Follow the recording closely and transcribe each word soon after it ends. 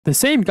The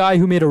same guy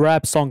who made a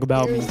rap song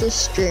about me. Here's this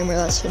streamer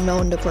that's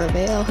known to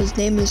Thumbail. His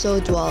name is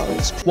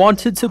HOURGLASS.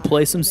 Wanted to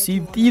play some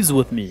Thieves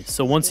with me,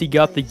 so once he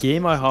got the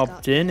game I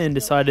hopped in and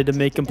decided to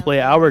make him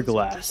play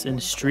Hourglass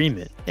and stream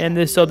it. And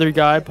this other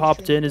guy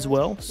popped in as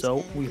well,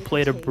 so we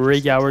played a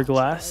brig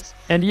Hourglass.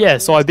 And yeah,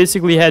 so I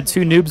basically had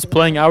two noobs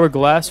playing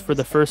Hourglass for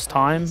the first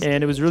time,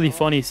 and it was really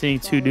funny seeing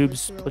two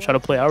noobs try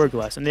to play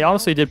Hourglass, and they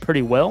honestly did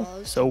pretty well,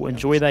 so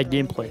enjoy that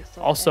gameplay.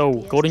 Also,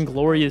 Golden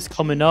Glory is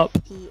coming up.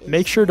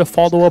 Make sure to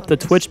follow up the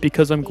Twitch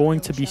because I'm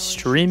going to be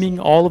streaming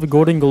all of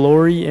Golden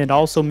Glory and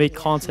also make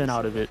content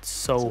out of it,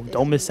 so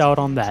don't miss out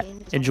on that.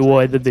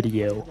 Enjoy the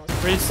video.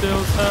 Free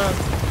sales,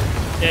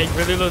 yeah,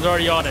 Grillilo's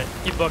already on it.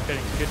 Keep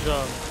bucketing. Good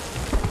job.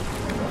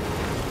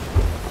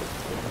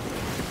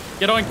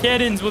 Get on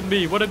cannons with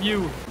me. What of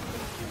you?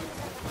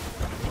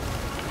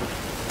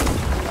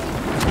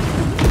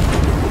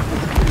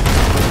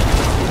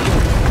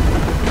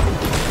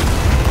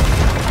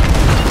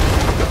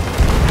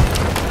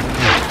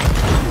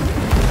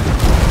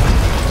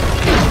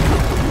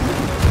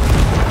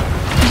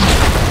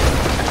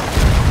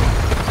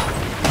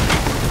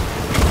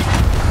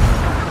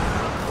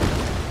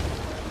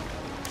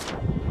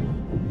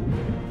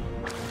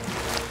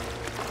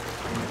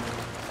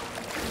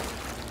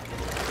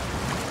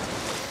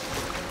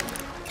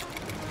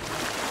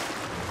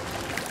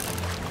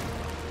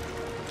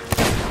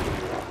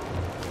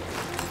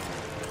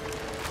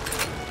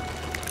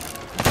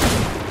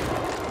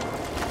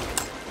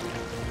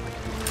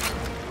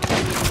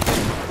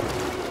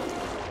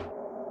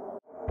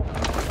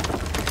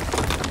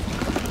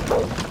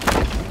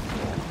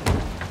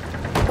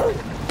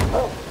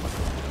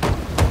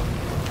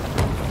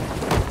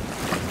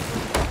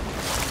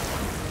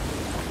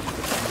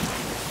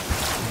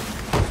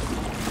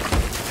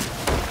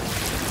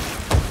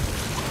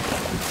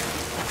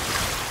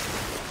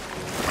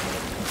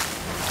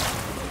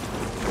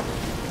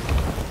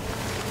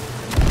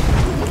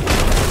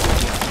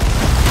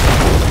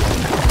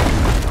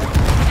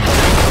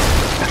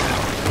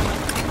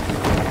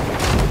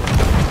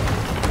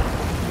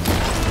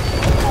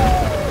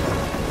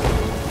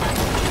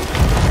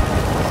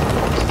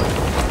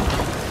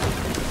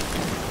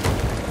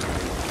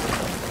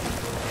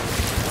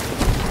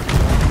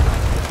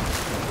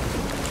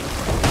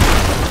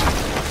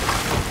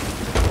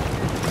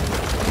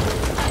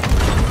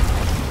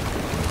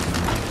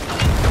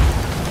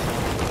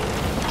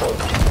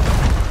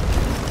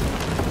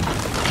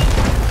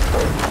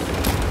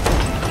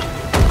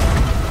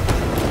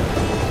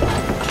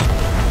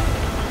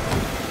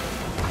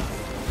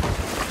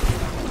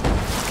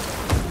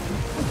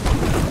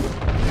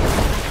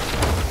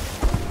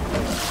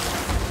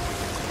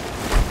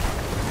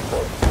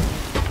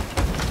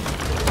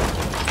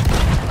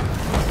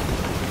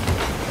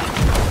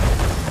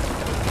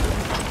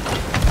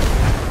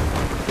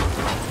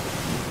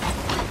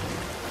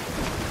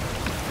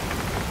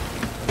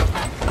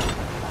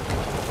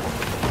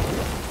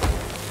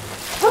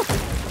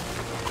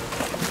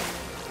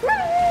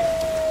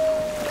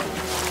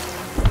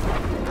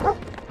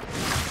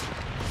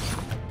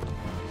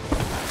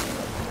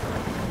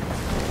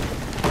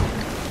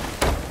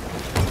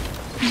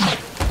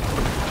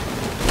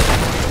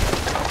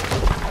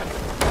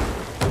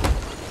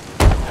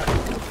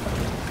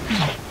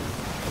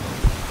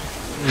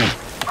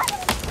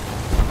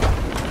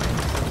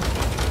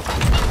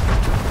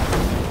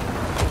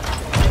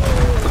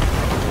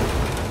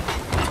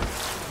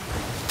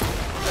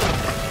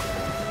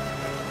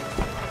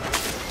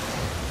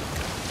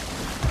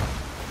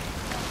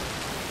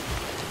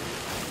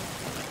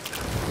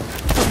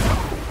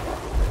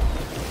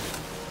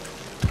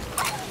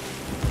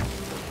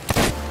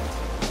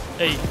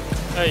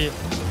 Hey,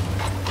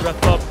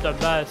 wrap up the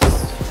best.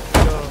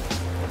 Go.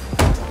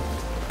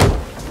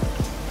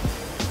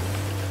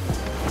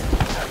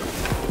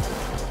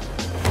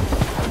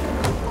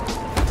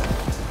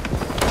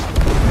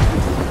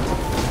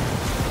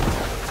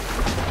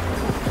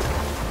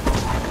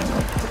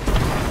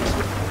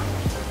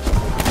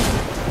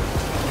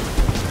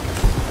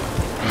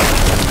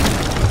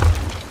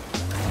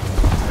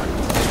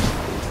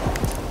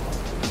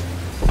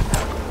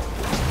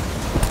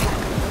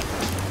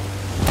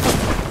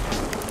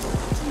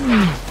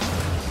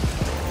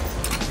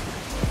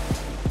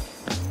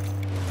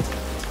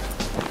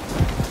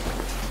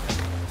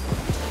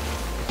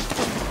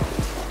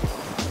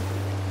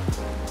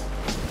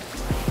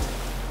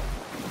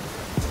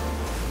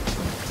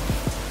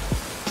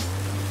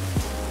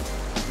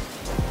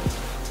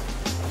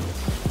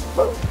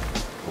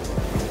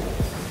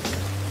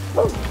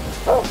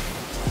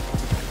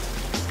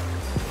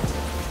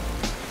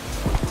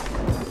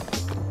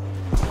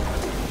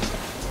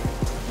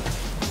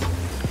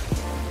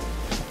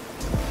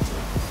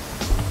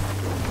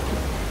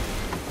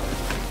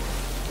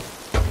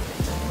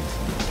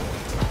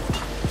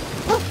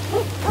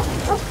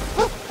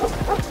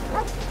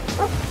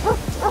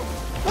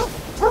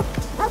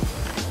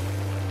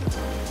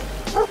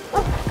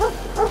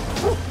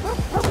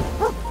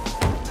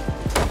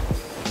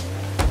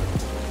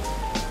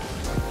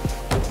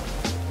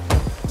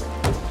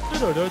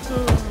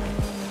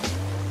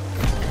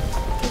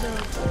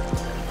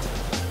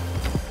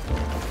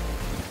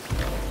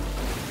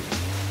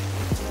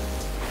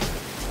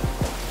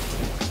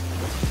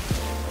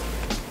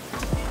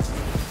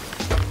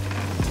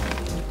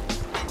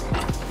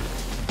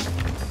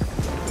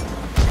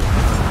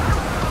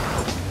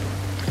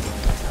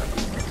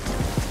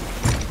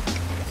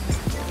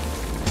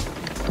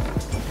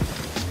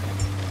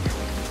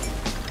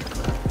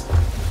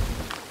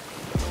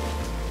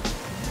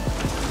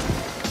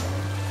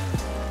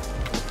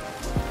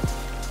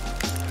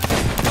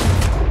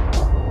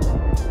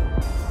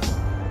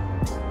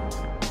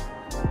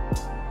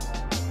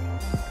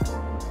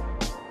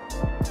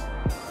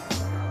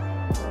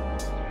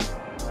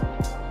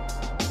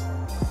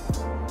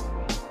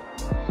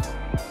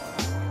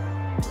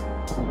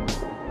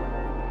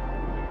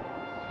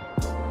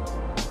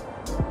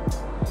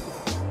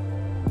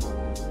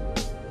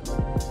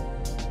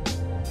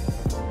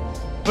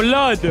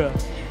 blood.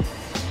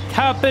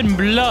 Tapping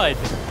blood.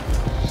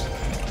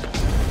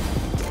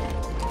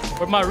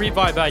 Where'd my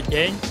revive at,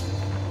 gang?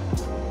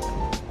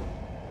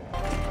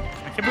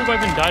 I can't believe I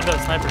even died to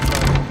that sniper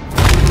shot.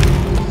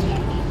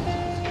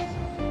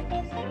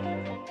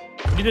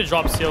 I need to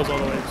drop seals all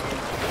the way.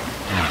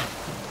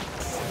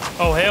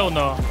 Oh, hell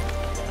no.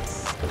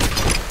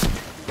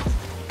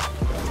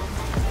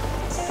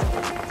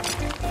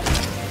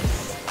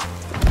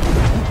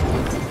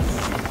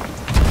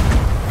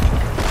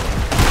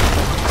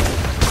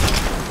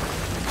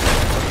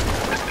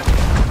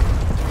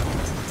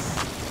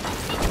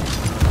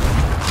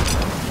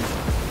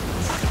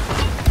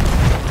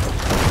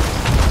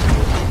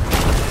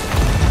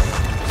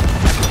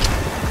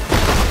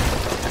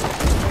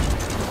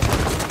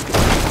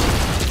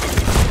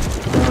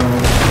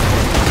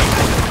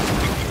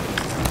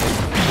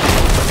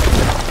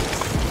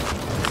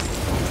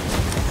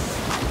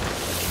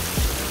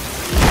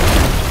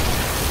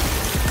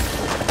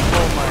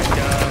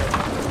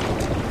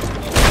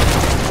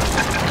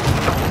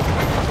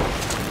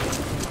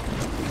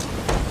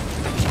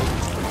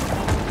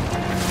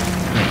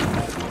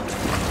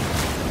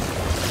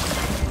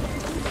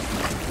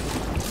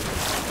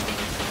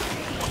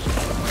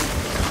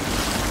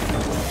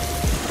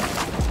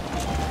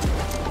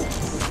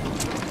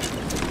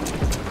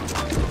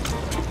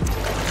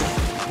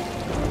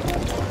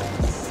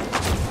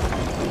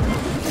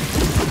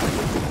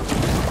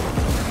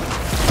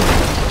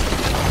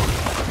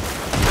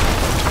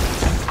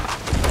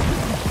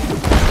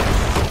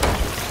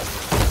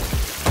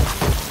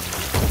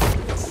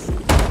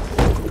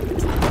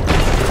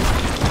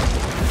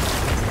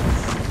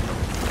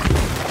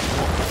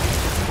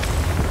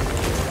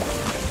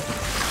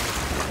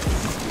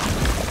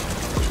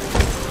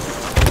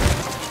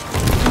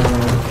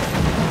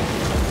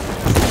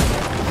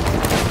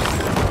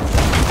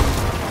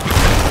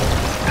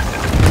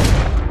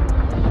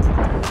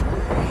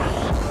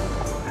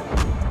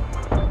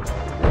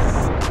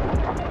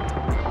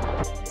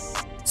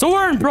 So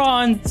we're in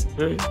bronze.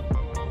 It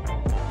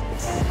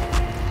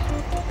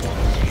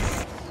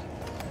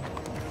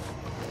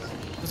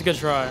was a good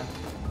try. It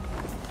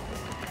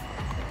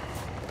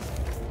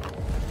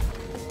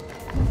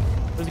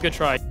was a good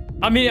try.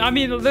 I mean,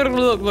 look.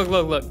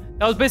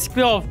 That was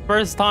basically our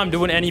first time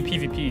doing any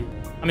PvP.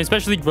 I mean,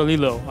 especially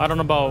Galilo. I don't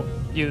know about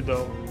you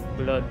though,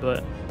 Blood,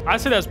 but I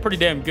say that's pretty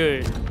damn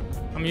good.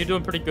 I mean, you're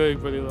doing pretty good,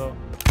 Galilo.